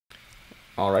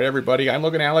All right, everybody. I'm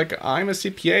Logan Alec. I'm a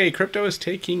CPA. Crypto is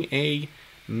taking a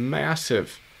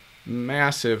massive,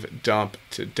 massive dump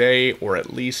today, or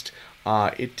at least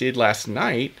it did last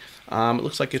night. It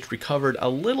looks like it's recovered a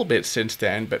little bit since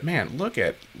then, but man, look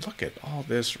at all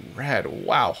this red.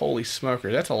 Wow, holy smoker!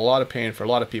 That's a lot of pain for a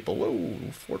lot of people.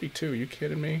 Whoa, 42? You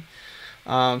kidding me?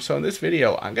 So in this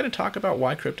video, I'm going to talk about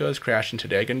why crypto is crashing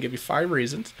today. I'm going to give you 5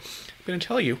 reasons. I'm going to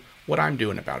tell you what I'm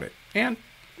doing about it and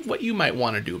what you might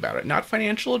want to do about it. Not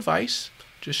financial advice,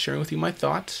 just sharing with you my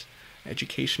thoughts,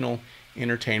 educational,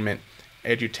 entertainment,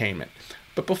 edutainment.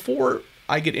 But before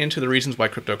I get into the reasons why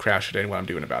crypto crashed today and what I'm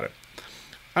doing about it,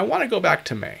 I want to go back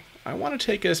to May. I want to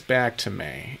take us back to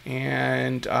May.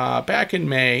 And back in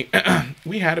May,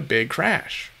 we had a big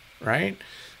crash, right?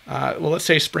 Well, let's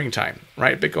say springtime,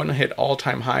 right? Bitcoin hit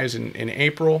all-time highs in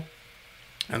April.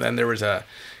 And then there was a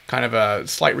kind of a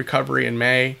slight recovery in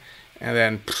May. And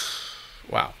then,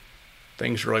 wow,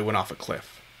 things really went off a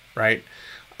cliff, right?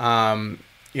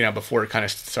 Before it kind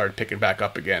of started picking back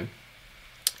up again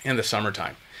in the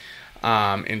summertime.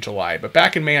 In July. But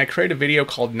back in May, I created a video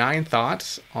called 9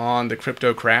 Thoughts on the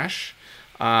Crypto Crash.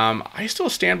 I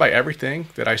still stand by everything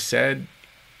that I said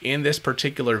in this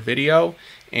particular video,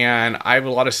 and I have a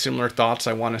lot of similar thoughts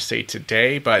I want to say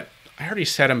today, but I already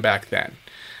said them back then.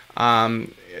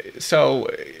 I'm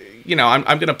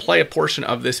going to play a portion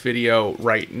of this video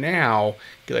right now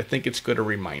because I think it's good a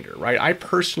reminder, right? I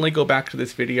personally go back to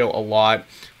this video a lot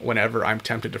whenever I'm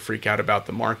tempted to freak out about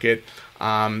the market.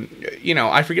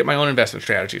 I forget my own investment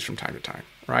strategies from time to time,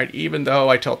 right? Even though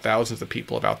I tell thousands of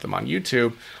people about them on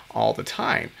YouTube all the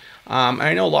time.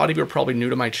 I know a lot of you are probably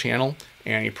new to my channel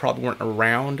and you probably weren't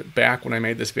around back when I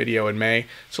made this video in May.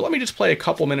 So let me just play a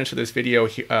couple minutes of this video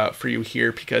for you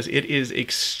here because it is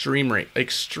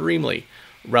extremely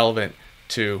relevant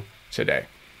to today.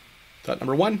 Thought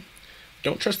number 1,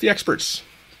 don't trust the experts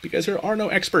because there are no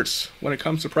experts when it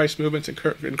comes to price movements in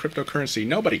cryptocurrency.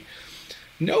 Nobody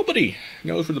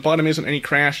knows where the bottom is on any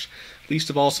crash, least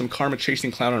of all some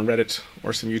karma-chasing clown on Reddit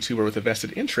or some YouTuber with a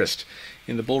vested interest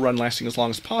in the bull run lasting as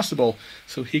long as possible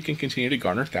so he can continue to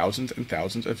garner thousands and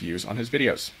thousands of views on his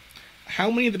videos. How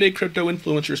many of the big crypto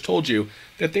influencers told you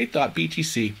that they thought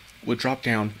BTC would drop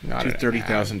down to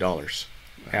 $30,000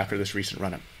 after this recent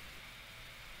run-up?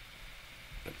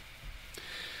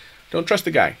 Don't trust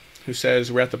the guy who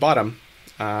says we're at the bottom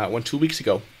when 2 weeks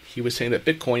ago he was saying that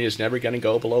Bitcoin is never going to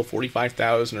go below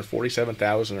 45,000 or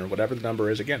 47,000 or whatever the number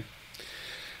is again.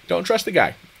 Don't trust the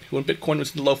guy who, when Bitcoin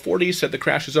was in the low 40s, said the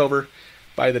crash is over,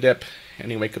 buy the dip, and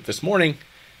you wake up this morning,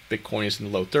 Bitcoin is in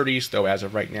the low 30s, though as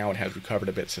of right now it has recovered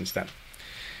a bit since then.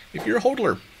 If you're a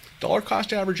hodler, dollar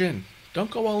cost average in.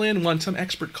 Don't go all in when some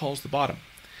expert calls the bottom.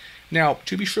 Now,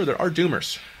 to be sure, there are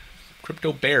doomers,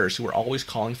 crypto bears who are always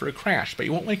calling for a crash, but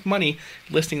you won't make money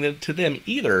listening to them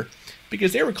either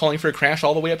because they were calling for a crash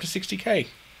all the way up to 60K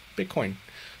Bitcoin.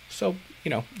 So,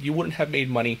 you wouldn't have made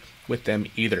money with them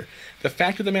either. The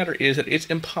fact of the matter is that it's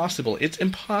impossible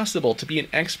to be an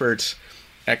expert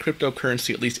at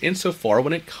cryptocurrency, at least insofar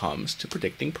when it comes to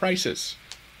predicting prices.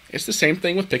 It's the same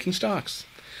thing with picking stocks.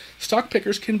 Stock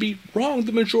pickers can be wrong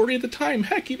the majority of the time.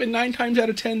 Heck, even 9 times out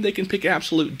of 10, they can pick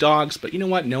absolute dogs, but you know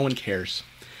what? No one cares.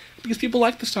 Because people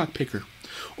like the stock picker.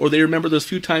 Or they remember those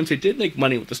few times they did make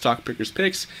money with the stock picker's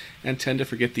picks and tend to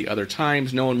forget the other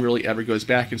times. No one really ever goes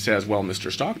back and says, well,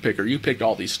 Mr. Stock Picker, you picked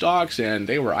all these stocks and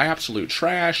they were absolute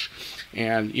trash.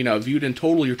 And, viewed in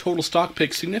total, your total stock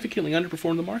picks significantly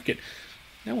underperformed the market.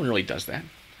 No one really does that,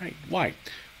 right? Why?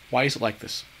 Why is it like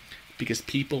this? Because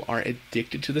people are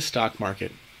addicted to the stock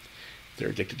market. They're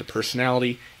addicted to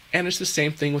personality. And it's the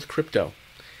same thing with crypto.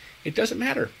 It doesn't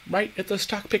matter, right? If the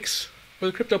stock picks or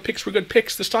the crypto picks were good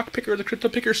picks, the stock picker or the crypto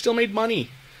picker still made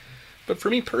money. But for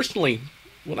me personally,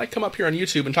 when I come up here on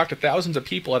YouTube and talk to thousands of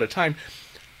people at a time,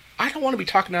 I don't want to be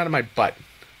talking out of my butt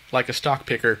like a stock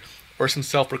picker or some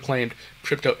self-proclaimed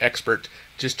crypto expert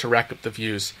just to rack up the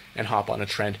views and hop on a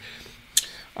trend.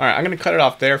 All right, I'm going to cut it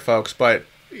off there, folks, but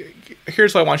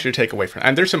here's what I want you to take away from it.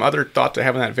 And there's some other thoughts I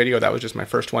have in that video. That was just my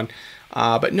first one.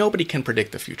 But nobody can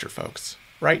predict the future, folks.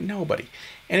 Right? Nobody.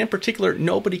 And in particular,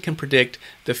 nobody can predict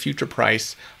the future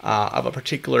price of a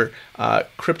particular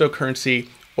cryptocurrency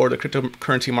or the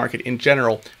cryptocurrency market in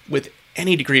general with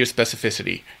any degree of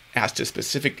specificity as to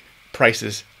specific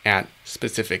prices at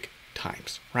specific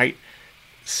times, right?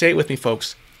 Say it with me,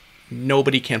 folks.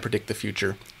 Nobody can predict the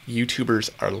future.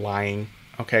 YouTubers are lying,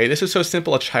 okay? This is so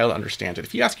simple a child understands it.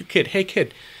 If you ask your kid, hey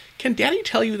kid, can daddy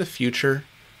tell you the future,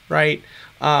 right?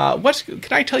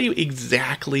 Can I tell you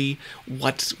exactly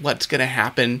what's going to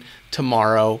happen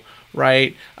tomorrow,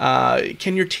 right?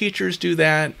 Can your teachers do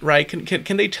that, right?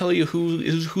 Can they tell you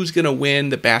who's going to win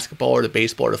the basketball or the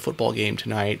baseball or the football game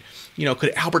tonight?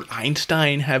 Could Albert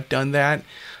Einstein have done that?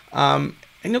 And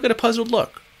you'll get a puzzled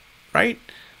look, right?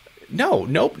 No,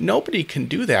 nobody can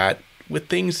do that with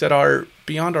things that are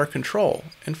beyond our control.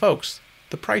 And folks,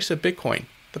 the price of Bitcoin,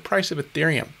 the price of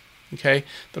Ethereum, okay,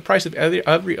 the price of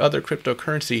every other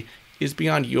cryptocurrency is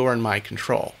beyond your and my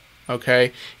control,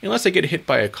 okay? Unless I get hit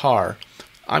by a car,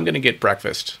 I'm going to get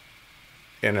breakfast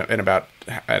in about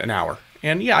an hour.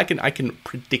 And yeah, I can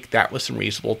predict that with some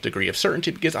reasonable degree of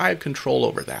certainty because I have control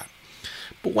over that.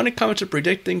 But when it comes to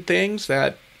predicting things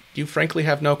that you frankly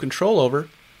have no control over,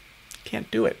 you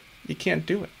can't do it. You can't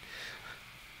do it.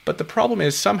 But the problem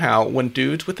is somehow when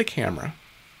dudes with a camera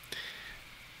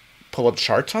pull up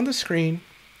charts on the screen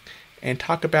and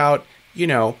talk about,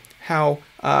 how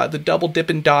the double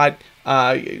Dippin' Dot,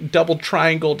 double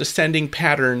triangle descending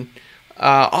pattern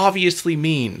obviously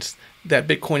means that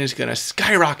Bitcoin is going to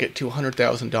skyrocket to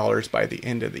 $100,000 by the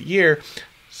end of the year.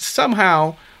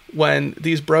 Somehow, when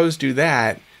these bros do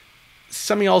that,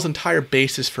 some of y'all's entire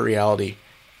basis for reality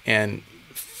and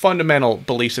fundamental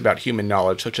beliefs about human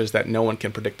knowledge, such as that no one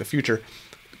can predict the future,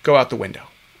 go out the window,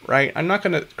 right? I'm not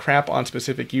going to crap on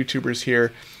specific YouTubers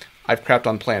here. I've crapped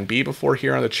on Plan B before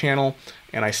here on the channel,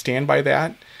 and I stand by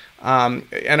that.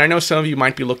 And I know some of you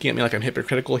might be looking at me like I'm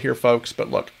hypocritical here, folks,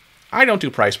 but look, I don't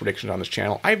do price predictions on this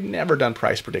channel. I've never done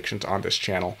price predictions on this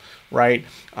channel, right?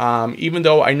 Even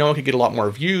though I know I could get a lot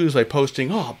more views by posting,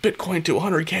 Bitcoin to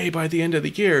 100K by the end of the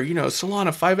year, Solana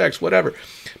 5X, whatever.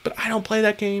 But I don't play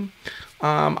that game.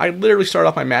 I literally started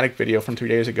off my Matic video from 3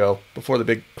 days ago before the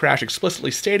big crash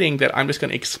explicitly stating that I'm just going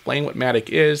to explain what Matic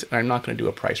is and I'm not going to do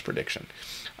a price prediction.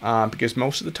 Because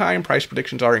most of the time price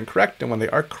predictions are incorrect, and when they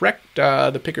are correct,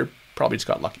 the picker probably just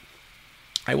got lucky.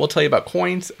 I will tell you about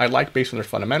coins I like based on their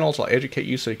fundamentals. I'll educate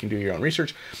you so you can do your own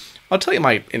research. I'll tell you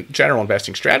my general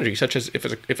investing strategy, such as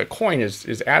if a coin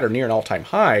is at or near an all-time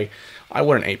high, I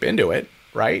wouldn't ape into it,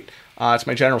 right? It's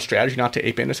my general strategy not to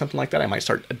ape into something like that. I might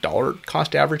start a dollar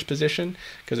cost average position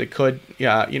because it could,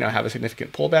 have a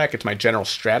significant pullback. It's my general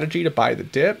strategy to buy the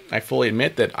dip. I fully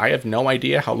admit that I have no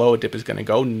idea how low a dip is going to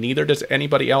go. Neither does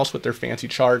anybody else with their fancy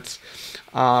charts.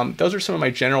 Those are some of my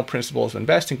general principles of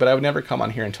investing, but I would never come on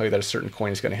here and tell you that a certain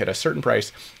coin is going to hit a certain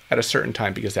price at a certain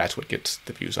time because that's what gets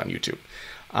the views on YouTube.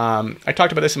 I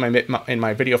talked about this in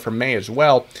my video for May as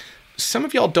well. Some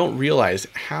of y'all don't realize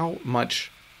how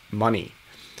much money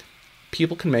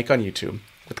people can make on YouTube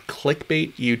with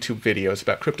clickbait YouTube videos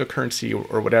about cryptocurrency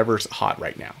or whatever's hot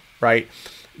right now, right?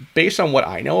 Based on what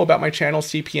I know about my channel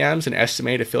CPMs and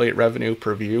estimate affiliate revenue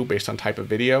per view based on type of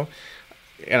video,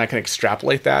 and I can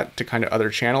extrapolate that to kind of other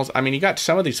channels. I mean, you got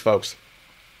some of these folks,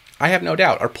 I have no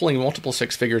doubt, are pulling multiple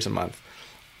six figures a month,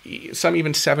 some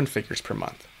even seven figures per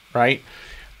month, right?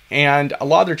 And a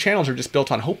lot of their channels are just built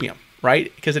on hopium,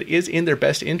 right? Because it is in their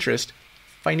best interest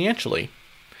financially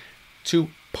to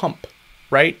pump,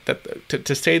 right? That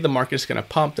to say the market is going to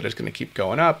pump, that it's going to keep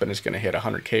going up and it's going to hit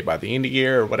 100K by the end of the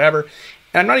year or whatever.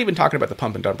 And I'm not even talking about the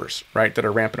pump and dumpers, right, that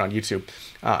are rampant on YouTube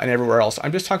and everywhere else.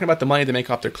 I'm just talking about the money they make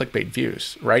off their clickbait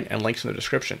views, right, and links in the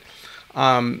description.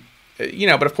 But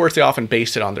of course they often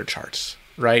base it on their charts,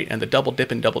 right, and the double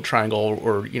dip and double triangle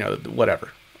or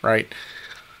whatever, right.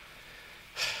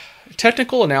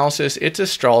 Technical analysis, it's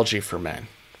astrology for men,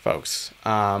 folks.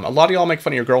 A lot of y'all make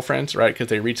fun of your girlfriends, right, because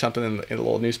they read something in the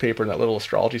little newspaper in that little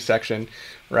astrology section,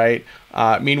 right.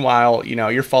 Meanwhile,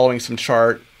 you're following some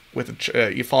chart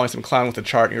you're following some clown with a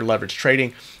chart and you're leverage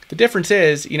trading. The difference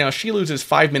is, she loses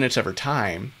 5 minutes of her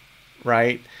time,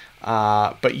 right?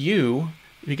 But you,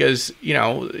 because,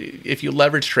 if you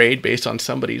leverage trade based on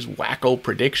somebody's wacko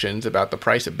predictions about the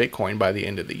price of Bitcoin by the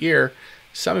end of the year,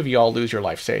 some of you all lose your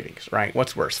life savings, right?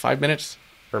 What's worse, 5 minutes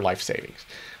or life savings?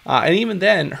 And even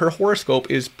then, her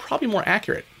horoscope is probably more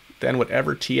accurate than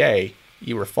whatever TA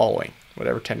you were following,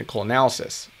 whatever technical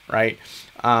analysis, right?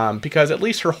 Because at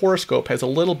least her horoscope has a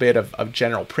little bit of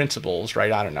general principles,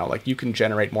 right? I don't know, like you can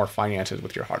generate more finances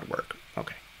with your hard work.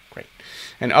 Okay, great.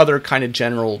 And other kind of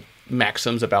general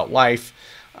maxims about life.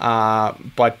 So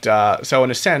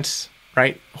in a sense,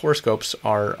 right, horoscopes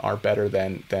are better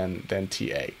than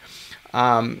TA.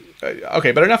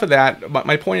 Okay, but enough of that.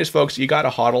 My point is, folks, you got to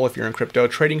hodl if you're in crypto.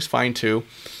 Trading's fine too.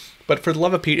 But for the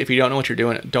love of Pete, if you don't know what you're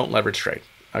doing, don't leverage trade.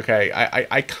 Okay,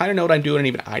 I kind of know what I'm doing, and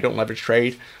even I don't leverage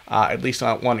trade, at least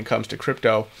not when it comes to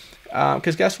crypto.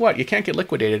 Because guess what? You can't get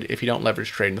liquidated if you don't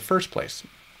leverage trade in the first place.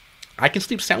 I can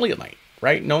sleep soundly at night,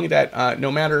 right? Knowing that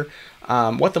no matter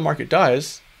what the market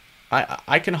does,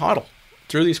 I can hodl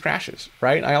through these crashes,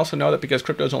 right? I also know that because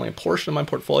crypto is only a portion of my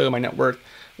portfolio, my net worth,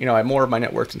 I have more of my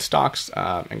net worth in stocks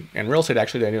and real estate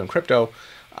actually than I do in crypto.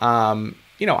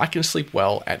 I can sleep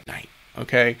well at night.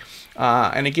 Okay.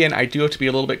 And again, I do have to be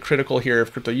a little bit critical here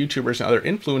of crypto YouTubers and other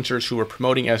influencers who are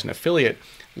promoting as an affiliate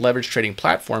leverage trading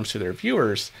platforms to their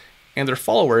viewers and their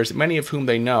followers, many of whom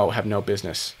they know have no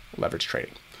business leverage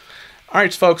trading. All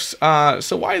right, folks.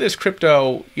 So why this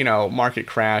crypto, market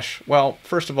crash? Well,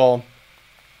 first of all,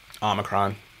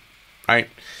 Omicron, right?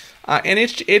 And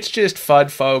it's just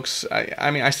FUD, folks.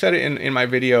 I said it in my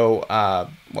video,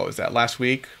 what was that, last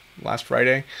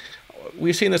Friday?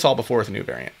 We've seen this all before with a new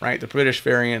variant, right? The British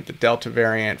variant, the Delta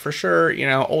variant, for sure,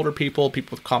 older people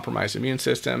with compromised immune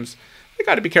systems, they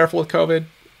got to be careful with COVID.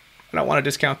 I don't want to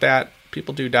discount that.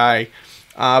 People do die.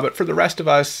 But for the rest of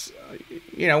us,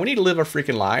 we need to live our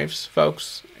freaking lives,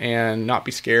 folks, and not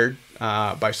be scared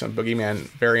by some boogeyman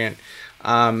variant.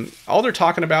 All they're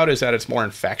talking about is that it's more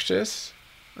infectious,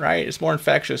 right? It's more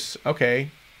infectious.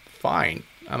 Okay, fine.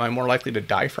 Am I more likely to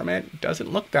die from it?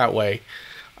 Doesn't look that way.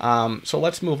 So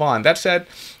let's move on. That said,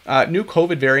 new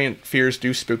COVID variant fears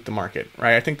do spook the market,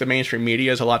 right? I think the mainstream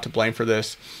media has a lot to blame for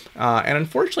this. And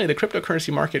unfortunately, the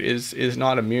cryptocurrency market is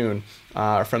not immune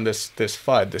from this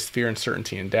FUD, this fear,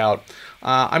 uncertainty, and doubt.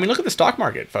 Look at the stock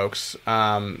market, folks.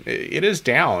 It is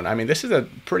down. This is a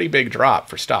pretty big drop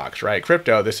for stocks, right?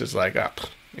 Crypto, this is like,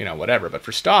 whatever. But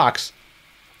for stocks,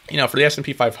 for the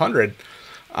S&P 500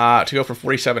 to go from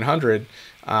 4,700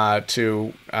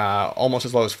 to almost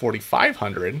as low as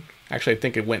 4,500. Actually, I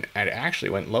think it actually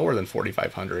went lower than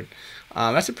 4,500.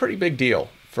 That's a pretty big deal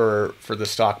for the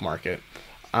stock market.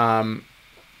 The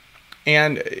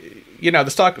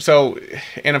stock. So,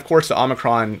 and of course, the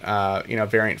Omicron,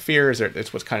 variant fears.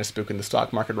 It's what's kind of spooking the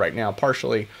stock market right now,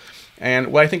 partially. And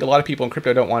what I think a lot of people in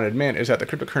crypto don't want to admit is that the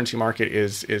cryptocurrency market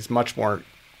is much more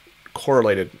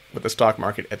correlated with the stock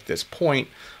market at this point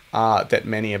that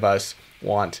many of us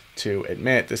want to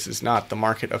admit. This is not the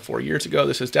market of 4 years ago.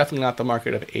 This is definitely not the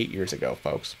market of 8 years ago,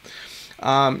 folks.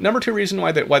 Number two reason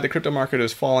why the crypto market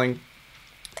is falling,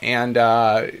 and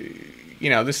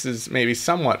this is maybe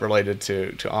somewhat related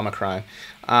to Omicron,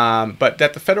 but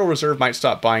that the Federal Reserve might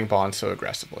stop buying bonds so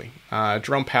aggressively.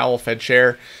 Jerome Powell, Fed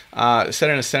chair, said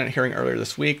in a Senate hearing earlier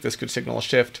this week, this could signal a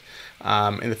shift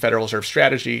in the Federal Reserve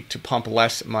strategy to pump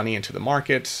less money into the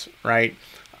markets, right?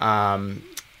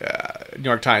 New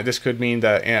York Times, this could mean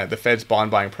that the Fed's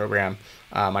bond buying program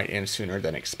might end sooner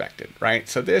than expected, right?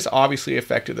 So this obviously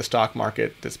affected the stock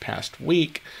market this past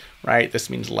week, right? This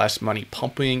means less money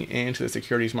pumping into the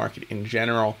securities market in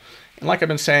general. And like I've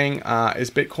been saying,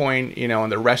 is Bitcoin,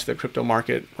 and the rest of the crypto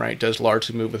market, right, does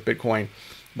largely move with Bitcoin,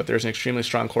 but there's an extremely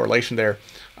strong correlation there,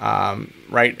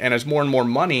 right? And as more and more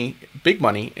money, big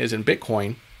money, is in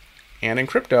Bitcoin and in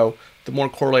crypto, the more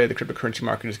correlated the cryptocurrency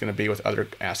market is going to be with other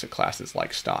asset classes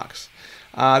like stocks.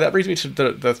 That brings me to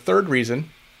the third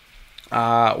reason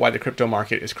why the crypto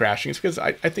market is crashing. Is because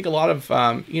I think a lot of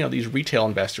these retail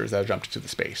investors that have jumped into the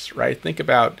space, right? Think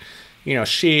about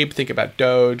Sheep, think about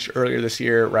Doge earlier this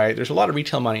year, right? There's a lot of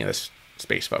retail money in this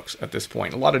space, folks, at this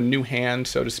point. A lot of new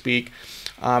hands, so to speak.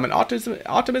 And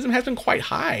optimism has been quite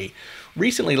high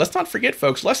recently. Let's not forget,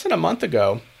 folks, less than a month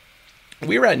ago,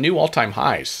 we were at new all-time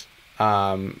highs.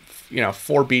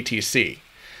 For BTC.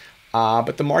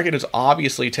 But the market has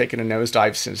obviously taken a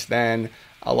nosedive since then.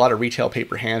 A lot of retail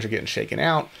paper hands are getting shaken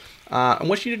out. And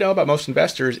what you need to know about most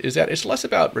investors is that it's less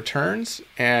about returns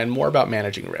and more about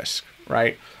managing risk,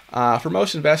 right? For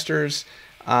most investors,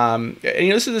 and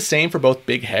this is the same for both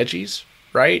big hedgies,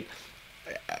 right?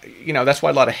 That's why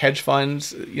a lot of hedge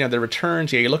funds, their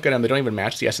returns, you look at them, they don't even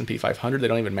match the S&P 500. They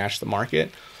don't even match the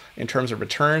market in terms of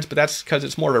returns, but that's because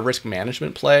it's more of a risk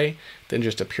management play than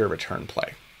just a pure return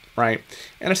play, right?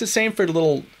 And it's the same for the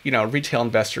little, retail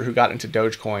investor who got into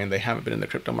Dogecoin. They haven't been in the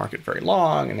crypto market very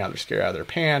long, and now they're scared out of their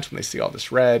pants when they see all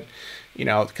this red,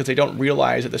 because they don't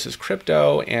realize that this is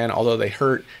crypto, and although they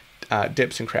hurt,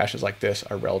 dips and crashes like this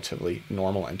are relatively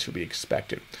normal and to be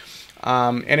expected.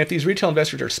 And if these retail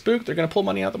investors are spooked, they're going to pull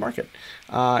money out of the market.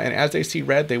 And as they see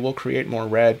red, they will create more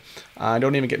red.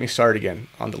 Don't even get me started again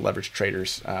on the leverage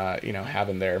traders,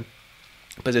 having their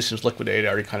positions liquidated. I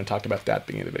already kind of talked about that at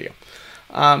the beginning of the video.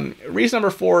 Reason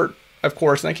number four, of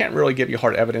course, and I can't really give you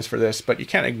hard evidence for this, but you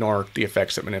can't ignore the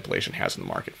effects that manipulation has in the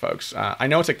market, folks. I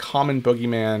know it's a common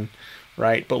boogeyman,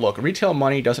 right? But look, retail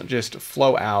money doesn't just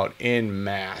flow out in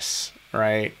mass,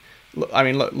 right? Look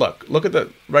at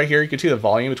the right here. You can see the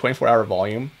volume, the 24-hour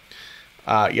volume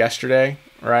yesterday,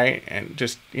 right? And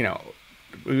just,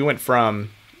 we went from,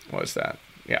 what was that?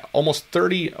 Yeah, over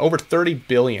 30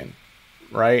 billion,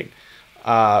 right?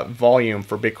 Volume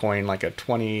for Bitcoin, like a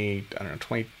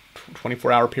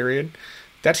 24-hour period.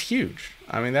 That's huge.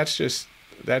 I mean, that's just,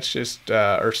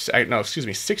 no, excuse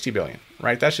me, 60 billion,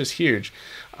 right? That's just huge.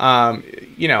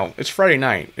 It's Friday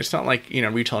night. It's not like,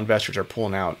 retail investors are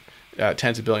pulling out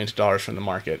tens of billions of dollars from the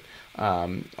market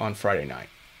on Friday night,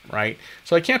 right?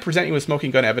 So I can't present you with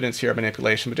smoking gun evidence here of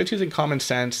manipulation, but just using common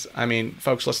sense. I mean,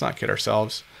 folks, let's not kid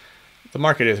ourselves. The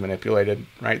market is manipulated,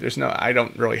 right? I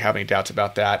don't really have any doubts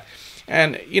about that.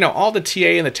 And, all the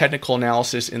TA and the technical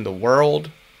analysis in the world,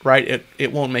 right,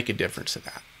 it won't make a difference to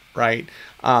that, right?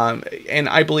 And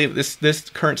I believe this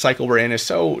current cycle we're in is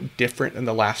so different than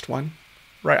the last one,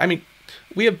 right? I mean,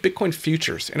 we have Bitcoin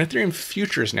futures and Ethereum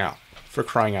futures now, for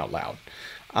crying out loud.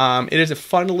 It is a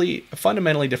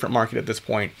fundamentally different market at this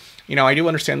point. I do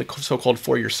understand the so-called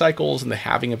 4-year cycles and the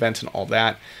halving events and all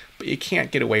that, but you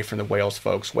can't get away from the whales,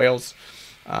 folks. Whales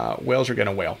are going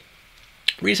to whale.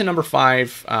 Reason number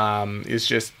 5 is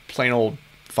just plain old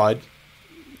FUD.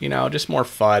 Just more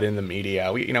FUD in the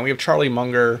media. We have Charlie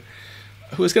Munger,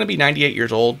 who is going to be 98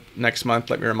 years old next month,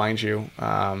 let me remind you.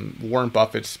 Warren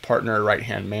Buffett's partner,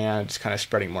 right-hand man, is kind of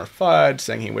spreading more FUD,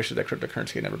 saying he wishes that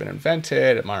cryptocurrency had never been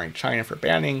invented, admiring China for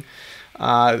banning,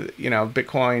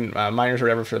 Bitcoin miners or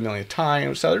whatever for the millionth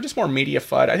time. So they're just more media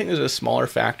FUD. I think there's a smaller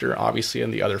factor, obviously,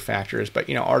 in the other factors. But,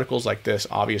 articles like this,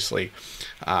 obviously,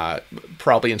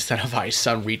 probably incentivize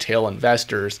some retail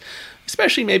investors,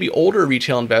 especially maybe older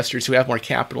retail investors who have more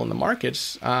capital in the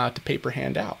markets, to paper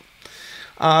hand out.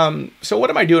 So what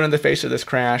am I doing in the face of this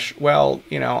crash? Well,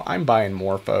 I'm buying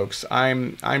more, folks.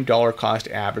 I'm dollar cost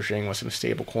averaging with some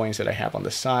stable coins that I have on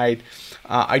the side.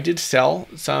 I did sell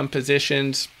some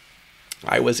positions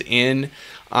I was in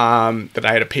that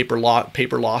I had a paper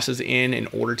losses in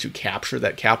order to capture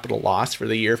that capital loss for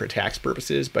the year for tax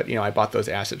purposes. But, I bought those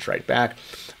assets right back.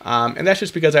 And that's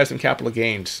just because I have some capital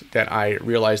gains that I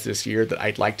realized this year that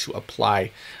I'd like to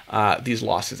apply these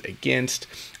losses against.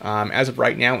 As of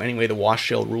right now, anyway, the wash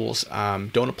sale rules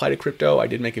don't apply to crypto. I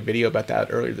did make a video about that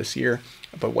earlier this year.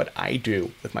 But what I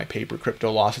do with my paper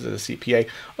crypto losses as a CPA,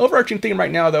 overarching theme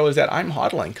right now, though, is that I'm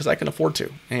hodling because I can afford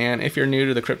to. And if you're new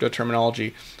to the crypto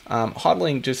terminology,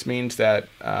 hodling just means that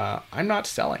I'm not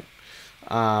selling.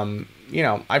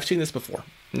 I've seen this before,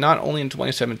 not only in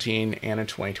 2017 and in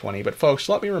 2020. But folks,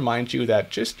 let me remind you that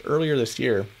just earlier this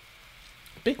year,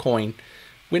 Bitcoin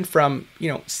went from,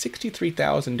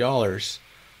 $63,000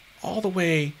 all the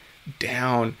way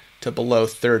down to below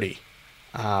 30.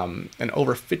 An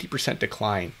over 50%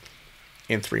 decline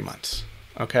in 3 months.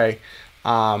 Okay.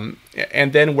 And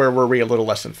then where were we a little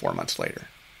less than 4 months later,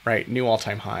 right? New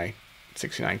all-time high,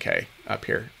 69K up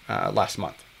here last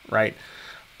month, right?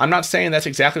 I'm not saying that's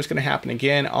exactly what's going to happen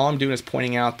again. All I'm doing is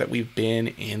pointing out that we've been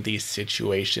in these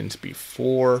situations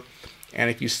before. And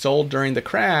if you sold during the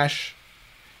crash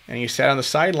and you sat on the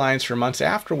sidelines for months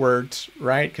afterwards,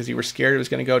 right, because you were scared it was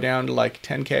going to go down to like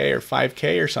 10K or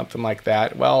 5K or something like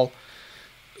that, well,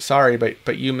 sorry,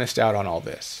 but you missed out on all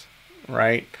this,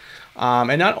 right?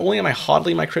 And not only am I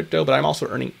hodling my crypto, but I'm also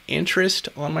earning interest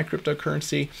on my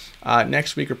cryptocurrency.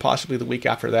 Next week or possibly the week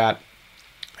after that,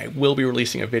 I will be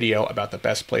releasing a video about the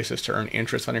best places to earn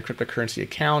interest on your cryptocurrency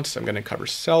accounts. I'm going to cover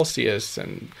Celsius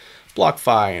and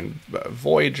BlockFi and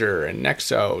Voyager and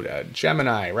Nexo,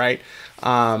 Gemini, right?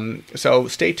 So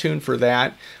stay tuned for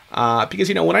that. Because,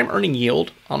 when I'm earning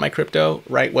yield on my crypto,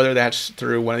 right, whether that's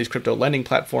through one of these crypto lending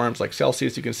platforms like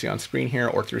Celsius, you can see on screen here,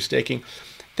 or through staking,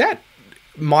 that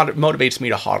motivates me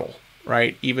to hodl,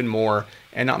 right, even more,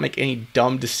 and not make any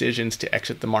dumb decisions to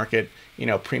exit the market,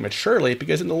 prematurely,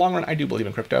 because in the long run, I do believe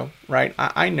in crypto, right?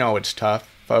 I know it's tough,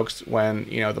 folks, when,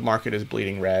 the market is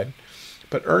bleeding red,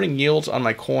 but earning yields on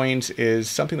my coins is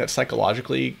something that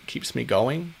psychologically keeps me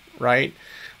going, right?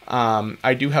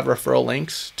 I do have referral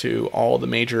links to all the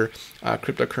major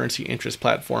cryptocurrency interest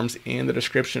platforms in the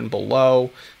description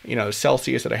below.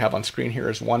 Celsius that I have on screen here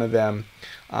is one of them.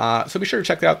 So be sure to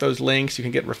check out those links. You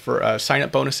can get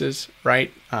sign-up bonuses,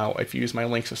 right? If you use my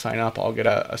links to sign up, I'll get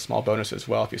a small bonus as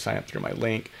well if you sign up through my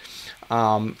link.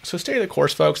 So stay the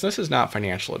course, folks. This is not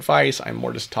financial advice. I'm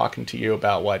more just talking to you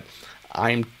about what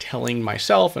I'm telling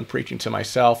myself and preaching to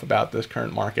myself about this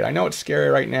current market. I know it's scary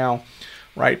right now,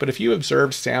 right? But if you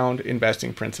observe sound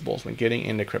investing principles when getting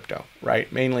into crypto,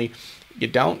 right? Mainly, you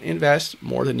don't invest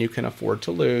more than you can afford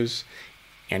to lose,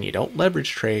 and you don't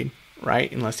leverage trade,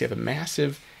 right? Unless you have a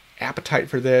massive appetite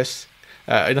for this,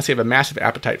 unless you have a massive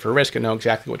appetite for risk and know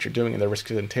exactly what you're doing and the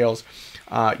risks it entails,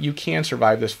 you can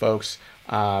survive this, folks.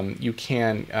 You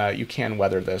can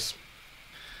weather this.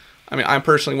 I mean, I'm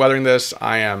personally weathering this.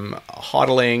 I am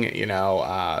hodling,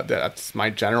 that's my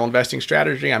general investing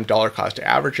strategy. I'm dollar cost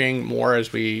averaging more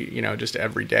as we, just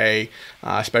every day,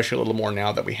 especially a little more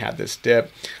now that we had this dip.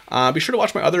 Be sure to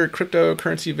watch my other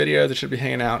cryptocurrency videos that should be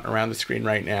hanging out around the screen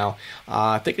right now.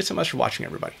 Thank you so much for watching,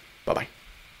 everybody. Bye-bye.